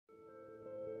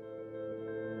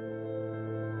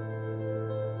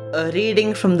A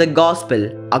reading from the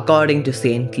Gospel according to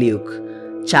St.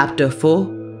 Luke, chapter 4,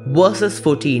 verses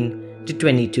 14 to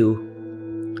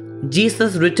 22.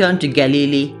 Jesus returned to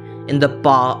Galilee in the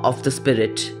power of the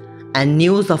Spirit, and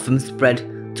news of him spread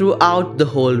throughout the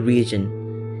whole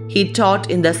region. He taught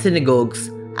in the synagogues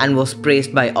and was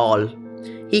praised by all.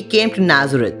 He came to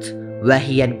Nazareth, where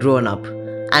he had grown up,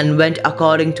 and went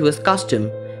according to his custom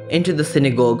into the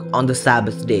synagogue on the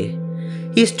Sabbath day.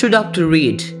 He stood up to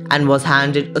read and was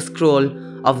handed a scroll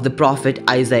of the prophet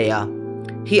Isaiah.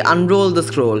 He unrolled the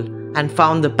scroll and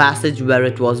found the passage where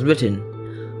it was written,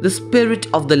 "The Spirit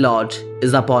of the Lord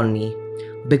is upon me,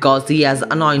 because he has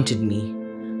anointed me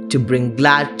to bring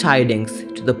glad tidings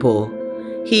to the poor.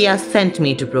 He has sent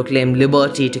me to proclaim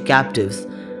liberty to captives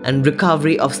and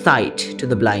recovery of sight to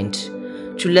the blind,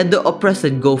 to let the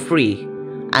oppressed go free,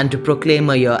 and to proclaim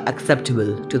a year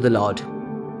acceptable to the Lord."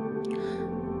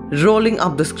 Rolling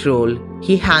up the scroll,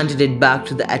 he handed it back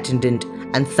to the attendant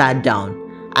and sat down,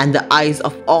 and the eyes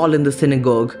of all in the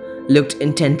synagogue looked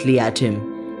intently at him.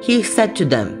 He said to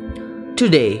them,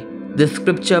 "Today, this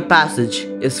scripture passage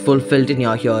is fulfilled in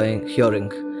your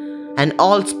hearing." And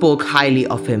all spoke highly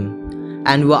of him,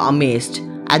 and were amazed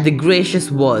at the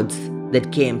gracious words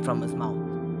that came from his mouth.